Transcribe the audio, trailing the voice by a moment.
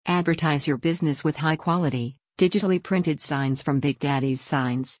Advertise your business with high-quality, digitally printed signs from Big Daddy's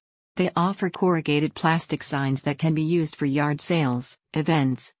Signs. They offer corrugated plastic signs that can be used for yard sales,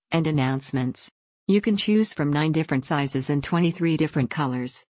 events, and announcements. You can choose from 9 different sizes and 23 different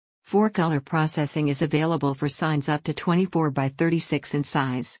colors. 4-color processing is available for signs up to 24 by 36 in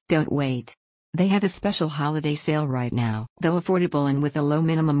size. Don't wait. They have a special holiday sale right now. Though affordable and with a low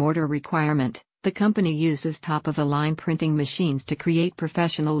minimum order requirement, the company uses top-of-the-line printing machines to create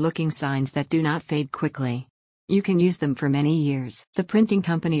professional-looking signs that do not fade quickly. You can use them for many years. The printing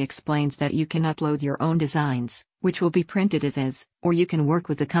company explains that you can upload your own designs, which will be printed as is, or you can work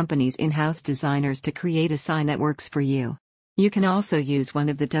with the company's in-house designers to create a sign that works for you. You can also use one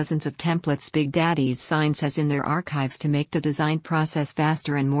of the dozens of templates Big Daddy's Signs has in their archives to make the design process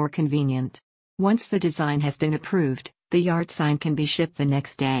faster and more convenient. Once the design has been approved, the yard sign can be shipped the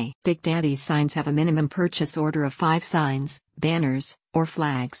next day. Big Daddy's Signs have a minimum purchase order of 5 signs, banners, or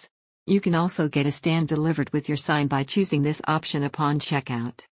flags. You can also get a stand delivered with your sign by choosing this option upon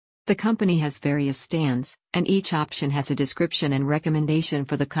checkout. The company has various stands, and each option has a description and recommendation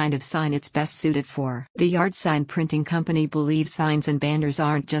for the kind of sign it's best suited for. The Yard Sign Printing Company believes signs and banners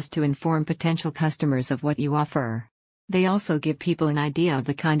aren't just to inform potential customers of what you offer. They also give people an idea of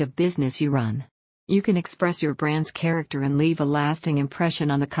the kind of business you run. You can express your brand's character and leave a lasting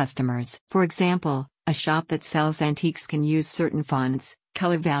impression on the customers. For example, a shop that sells antiques can use certain fonts,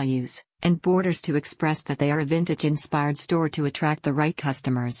 color values, and borders to express that they are a vintage-inspired store to attract the right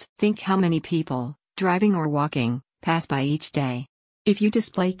customers. Think how many people, driving or walking, pass by each day. If you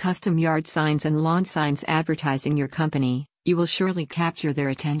display custom yard signs and lawn signs advertising your company, you will surely capture their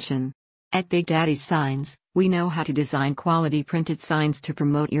attention. At Big Daddy's Signs, we know how to design quality printed signs to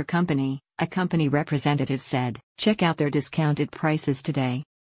promote your company, a company representative said. Check out their discounted prices today.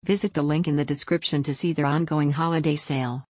 Visit the link in the description to see their ongoing holiday sale.